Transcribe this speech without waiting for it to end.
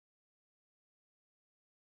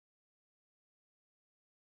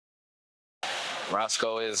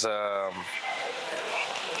Roscoe is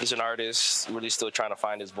he's an artist, really still trying to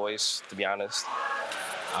find his voice, to be honest.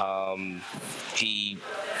 He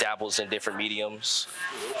dabbles in different mediums,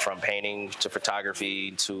 from painting to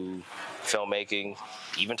photography to filmmaking,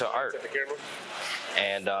 even to art.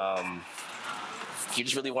 And he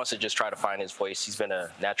just really wants to just try to find his voice. He's been a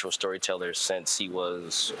natural storyteller since he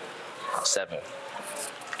was 7.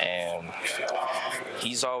 And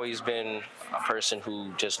he's always been a person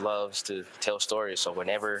who just loves to tell stories. So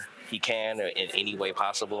whenever he can, or in any way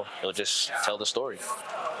possible, he'll just tell the story.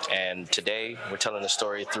 And today, we're telling the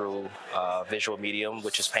story through visual medium,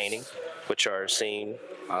 which is painting, which are seen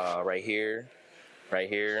right here, right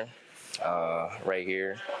here, right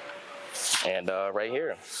here, and right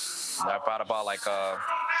here. And I brought about like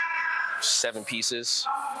 7 pieces,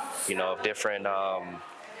 of different,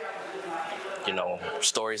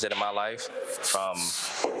 stories that in my life, from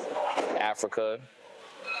Africa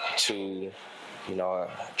to, a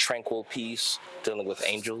tranquil piece dealing with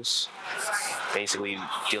angels, basically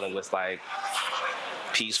dealing with like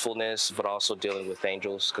peacefulness, but also dealing with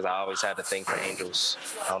angels, because I always had a thing for angels.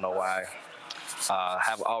 I don't know why.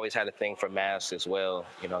 Have always had a thing for masks as well,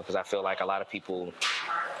 because I feel like a lot of people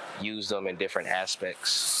use them in different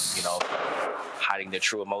aspects, hiding their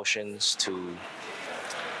true emotions to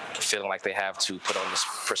feeling like they have to put on this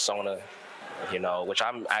persona, which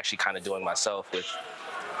I'm actually kind of doing myself with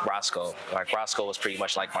Roscoe. Like Roscoe was pretty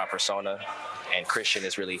much like my persona, and Christian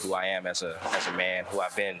is really who I am as a man, who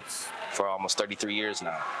I've been for almost 33 years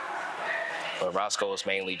now. But Roscoe is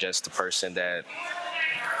mainly just the person that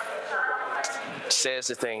says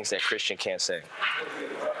the things that Christian can't say.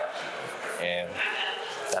 And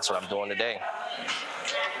that's what I'm doing today,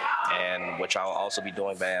 and which I'll also be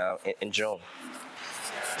doing in June.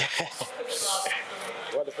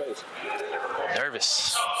 What the face?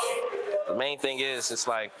 Nervous. The main thing is, it's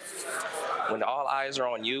like when all eyes are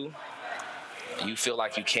on you, you feel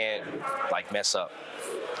like you can't mess up.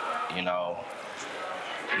 You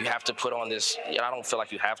have to put on this. I don't feel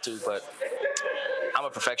like you have to, but I'm a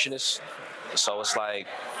perfectionist, so it's like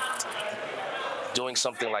doing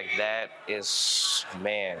something like that is,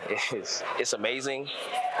 man, it's amazing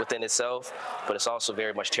within itself, but it's also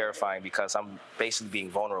very much terrifying because I'm basically being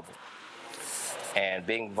vulnerable. And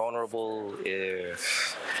being vulnerable is,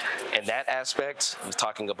 in that aspect, I'm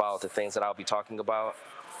talking about the things that I'll be talking about.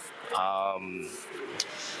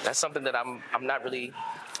 That's something that I'm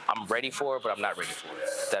ready for, but I'm not ready for it,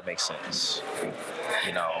 if that makes sense.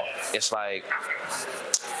 It's like,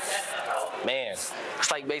 man,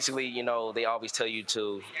 it's like basically, they always tell you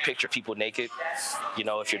to picture people naked,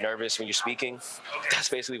 if you're nervous when you're speaking. That's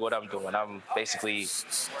basically what I'm doing. I'm basically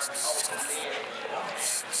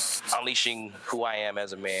unleashing who I am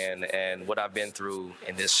as a man and what I've been through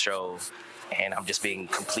in this show, and I'm just being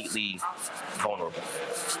completely vulnerable.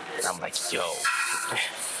 And I'm like, yo,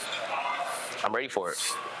 I'm ready for it.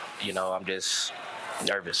 I'm just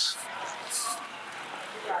nervous.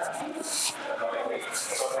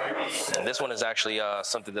 And this one is actually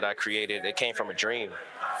something that I created. It came from a dream.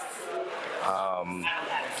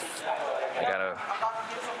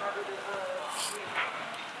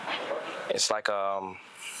 It's like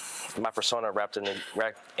my persona wrapped in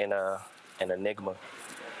an enigma,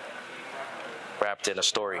 wrapped in a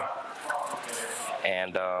story.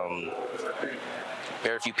 And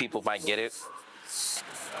very few people might get it,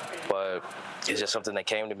 but it's just something that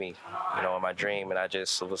came to me, in my dream. And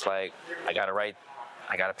it was like, I gotta write,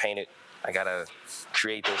 I gotta paint it, I gotta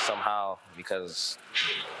create this somehow, because,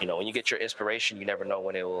 when you get your inspiration, you never know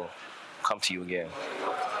when it will come to you again.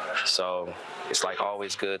 So it's like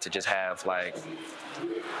always good to just have like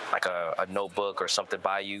a notebook or something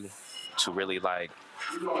by you to really write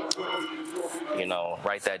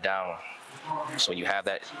that down. So when you have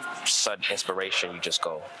that sudden inspiration, you just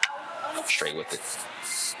go straight with it.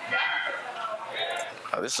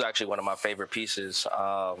 This is actually one of my favorite pieces.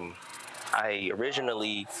 I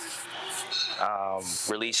originally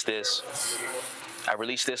released this. I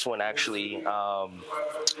released this one actually in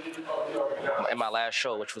my last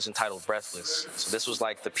show, which was entitled Breathless. So this was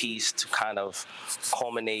like the piece to kind of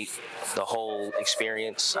culminate the whole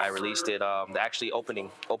experience. I released it actually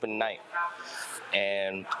opening night.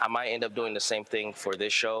 And I might end up doing the same thing for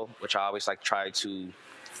this show, which I always try to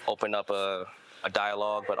open up a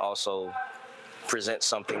dialogue, but also present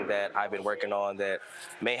something that I've been working on that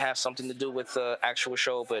may have something to do with the actual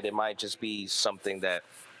show, but it might just be something that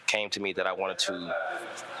came to me that I wanted to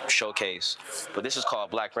showcase. But this is called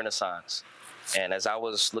Black Renaissance. And as I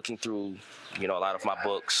was looking through, a lot of my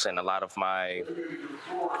books and a lot of my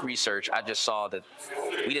research, I just saw that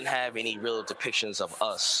we didn't have any real depictions of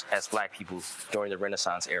us as Black people during the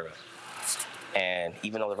Renaissance era. And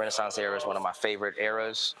even though the Renaissance era is one of my favorite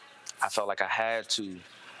eras, I felt like I had to,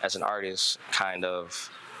 as an artist, kind of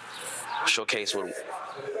showcase what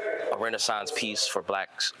a Renaissance piece for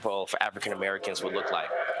for African Americans would look like.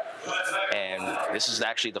 And this is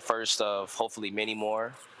actually the first of hopefully many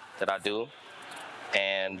more that I do.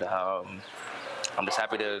 And I'm just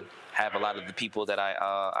happy to have a lot of the people that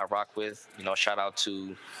I rock with. You know, shout out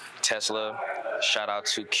to Tesla, shout out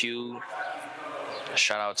to Q,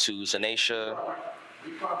 shout out to Zanisha,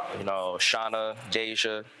 you know, Shauna,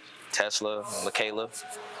 Deja, Tesla, Michaela.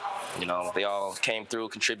 You know, they all came through,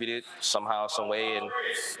 contributed somehow, some way, and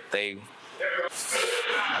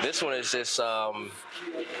this one is just,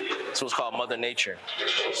 this one's called Mother Nature.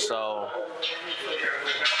 So,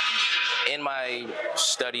 in my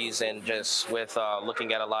studies and just with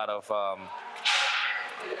looking at a lot of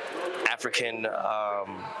African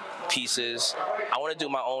pieces, I want to do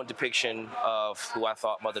my own depiction of who I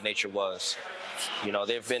thought Mother Nature was. You know,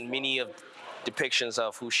 there have been many depictions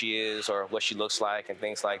of who she is or what she looks like and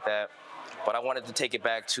things like that, but I wanted to take it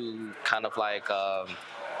back to kind of like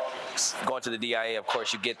going to the DIA. Of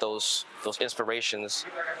course, you get those inspirations,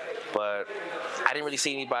 but I didn't really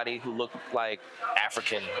see anybody who looked like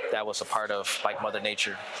African that was a part of like Mother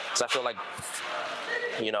Nature. Because I feel like,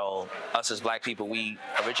 you know, us as Black people, we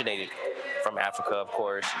originated from Africa, of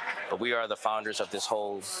course, but we are the founders of this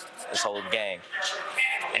whole gang.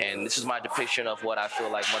 And this is my depiction of what I feel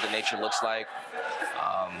like Mother Nature looks like.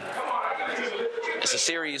 It's a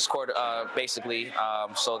series called, basically,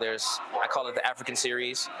 so I call it the African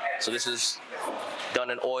series. So this is done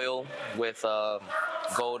in oil with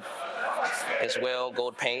gold as well,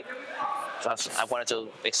 gold paint. So I wanted to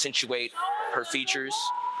accentuate her features,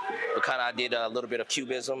 but I did a little bit of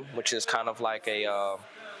cubism, which is kind of like a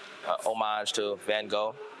homage to Van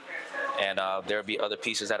Gogh. And there'll be other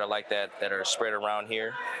pieces that are like that are spread around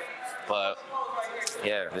here. But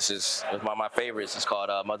yeah, this is one of my favorites. It's called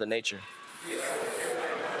Mother Nature.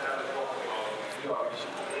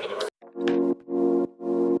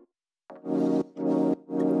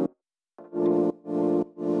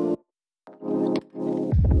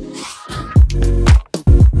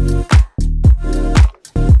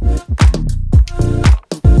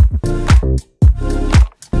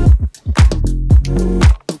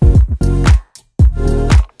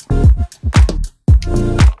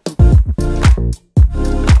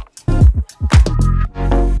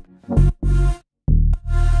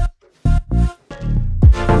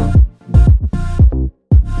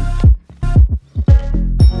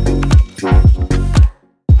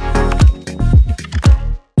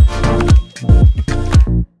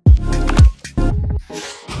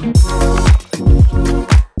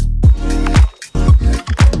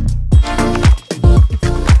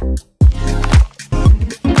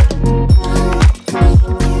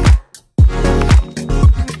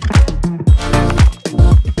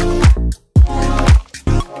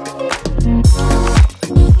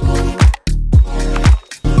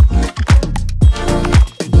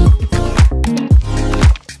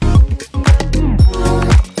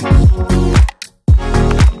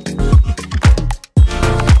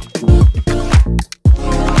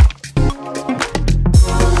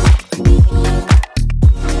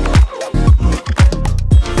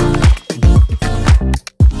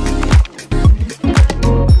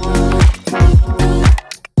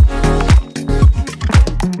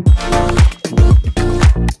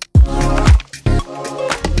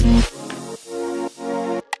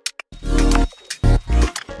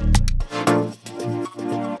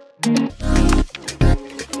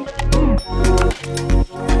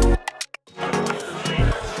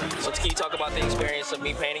 About the experience of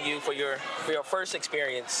me painting you for your first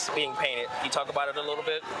experience being painted. Can you talk about it a little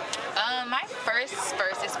bit? My first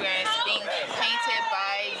experience being painted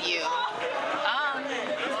by you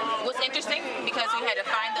was interesting because we had to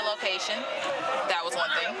find the location. That was one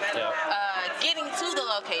thing. Yeah. Getting to the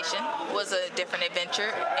location was a different adventure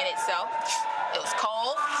in itself. It was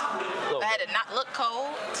cold. I had to not look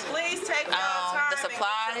cold. Please take your time. The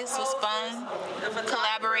supplies was fun.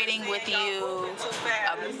 Collaborating with you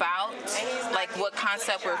about like what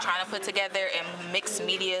concept we were trying to put together and mix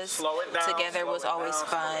medias together was always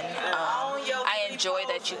fun. I enjoy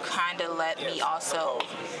that you kind of let me also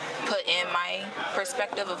put in my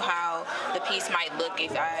perspective of how the piece might look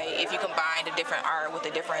if you combined a different art with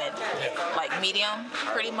a different like medium,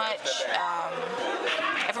 pretty much.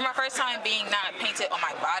 And for my first time being not painted on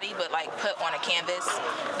my body, but like put on a canvas,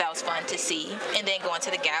 that was fun to see. And then going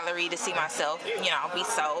to the gallery to see myself, be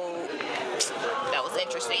sold. That was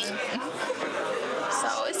interesting.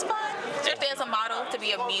 So it's fun. Just as a model to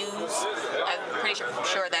be a muse. I'm pretty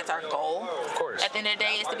sure that's our goal. Of course. At the end of the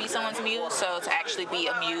day, is to be someone's muse. So to actually be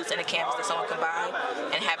a muse in a canvas that someone can buy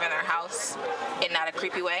and have in their house in not a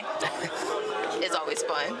creepy way is always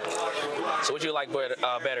fun. So would you like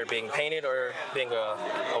better, being painted or being a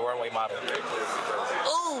runway model?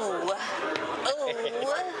 Ooh.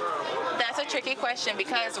 That's a tricky question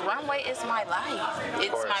because runway is my life.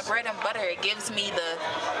 It's my bread and butter. It gives me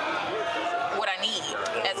what I need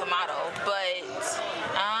as a model. But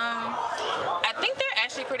I think they're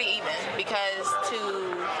actually pretty even because to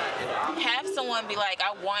have someone be like,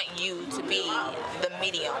 I want you to be the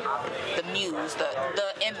medium, the muse,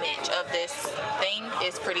 the image of this thing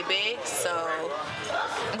is pretty big. So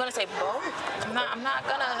I'm gonna say both. I'm not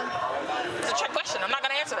gonna. It's a trick question. I'm not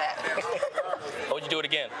gonna answer that. Or would you do it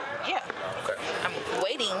again? Yeah. Okay. I'm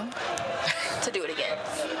waiting to do it again.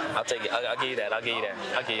 I'll take it. I'll give you that. I'll give you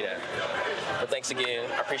that. But thanks again.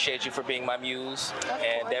 I appreciate you for being my muse.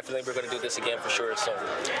 And definitely we're going to do this again for sure soon.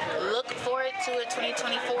 Look forward to it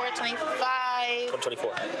 2024, 25.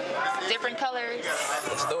 2024. Different colors.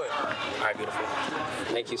 Let's do it. All right, beautiful.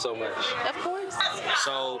 Thank you so much. Of course.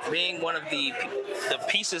 So being one of the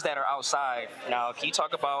pieces that are outside, now can you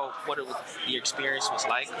talk about what your experience was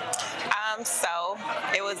like? So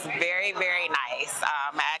it was very, very nice.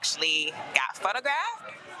 I actually got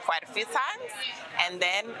photographed quite a few times, and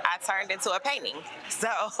then I turned into a painting. So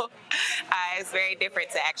it's very different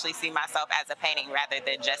to actually see myself as a painting rather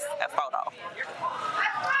than just a photo.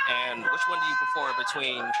 And which one do you prefer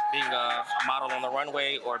between being a model on the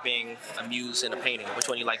runway or being a muse in a painting? Which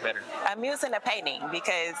one do you like better? I'm using a painting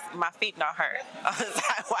because my feet don't hurt all the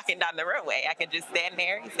time walking down the runway. I can just stand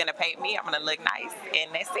there, he's gonna paint me, I'm gonna look nice,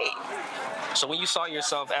 and that's it. So when you saw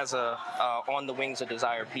yourself as a on the Wings of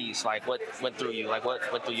Desire piece, like what went through you? Like what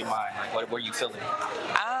went through your mind? Like what were you feeling?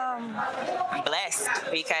 Blessed,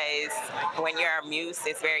 because when you're a muse,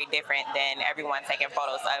 it's very different than everyone taking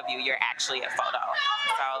photos of you. You're actually a photo.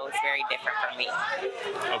 So it's very different for me.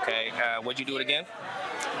 Okay. Would you do it again?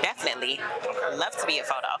 Definitely. Love to be a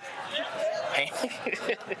photo.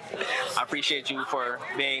 I appreciate you for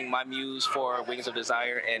being my muse for Wings of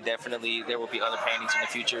Desire, and definitely there will be other paintings in the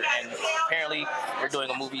future. And apparently you're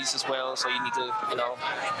doing movies as well, so you need to,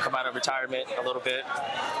 come out of retirement a little bit.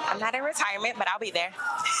 I'm not in retirement, but I'll be there.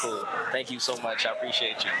 Cool. Thank you so much. I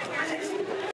appreciate you.